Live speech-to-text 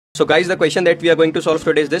So guys, the question that we are going to solve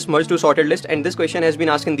today is this: merge to sorted list, and this question has been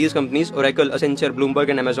asked in these companies: Oracle, Accenture,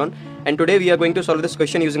 Bloomberg and Amazon. And today we are going to solve this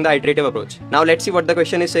question using the iterative approach. Now let's see what the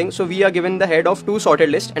question is saying. So we are given the head of two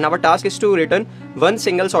sorted lists and our task is to return one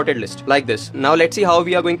single sorted list like this. Now let's see how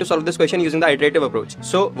we are going to solve this question using the iterative approach.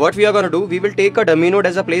 So what we are going to do, we will take a dummy node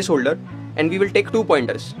as a placeholder and we will take two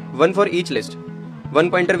pointers, one for each list.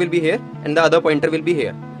 One pointer will be here and the other pointer will be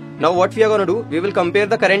here. Now what we are going to do, we will compare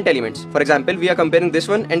the current elements. For example, we are comparing this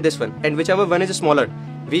one, and whichever one is smaller,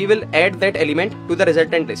 we will add that element to the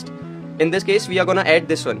resultant list. In this case, we are going to add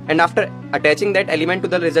this one, and after attaching that element to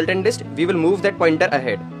the resultant list, we will move that pointer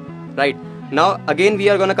ahead. Right. Now again we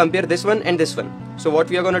are going to compare this one and this one. So what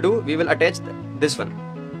we are going to do, we will attach this one.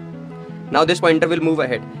 Now this pointer will move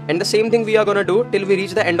ahead, and the same thing we are going to do till we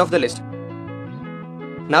reach the end of the list.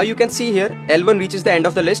 Now you can see here L1 reaches the end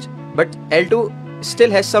of the list, but L2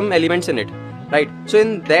 still has some elements in it, right? So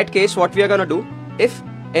in that case, what we are gonna do, if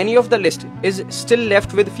any of the list is still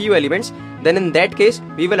left with few elements, then in that case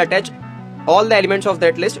we will attach all the elements of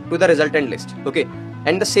that list to the resultant list. Okay,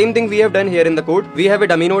 and the same thing we have done here in the code. We have a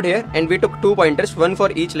dummy node here and we took two pointers, one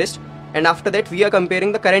for each list, and after that we are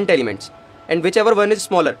comparing the current elements, and whichever one is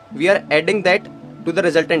smaller, we are adding that to the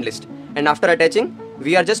resultant list, and after attaching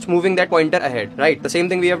we are just moving that pointer ahead, right? The same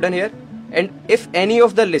thing we have done here. And if any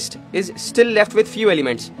of the list is still left with few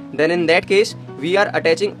elements, then in that case we are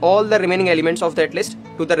attaching all the remaining elements of that list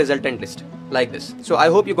to the resultant list like this. So I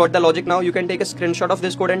hope you got the logic now. You can take a screenshot of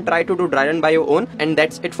this code and try to do dry run by your own. And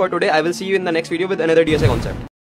that's it for today. I will see you in the next video with another DSA concept.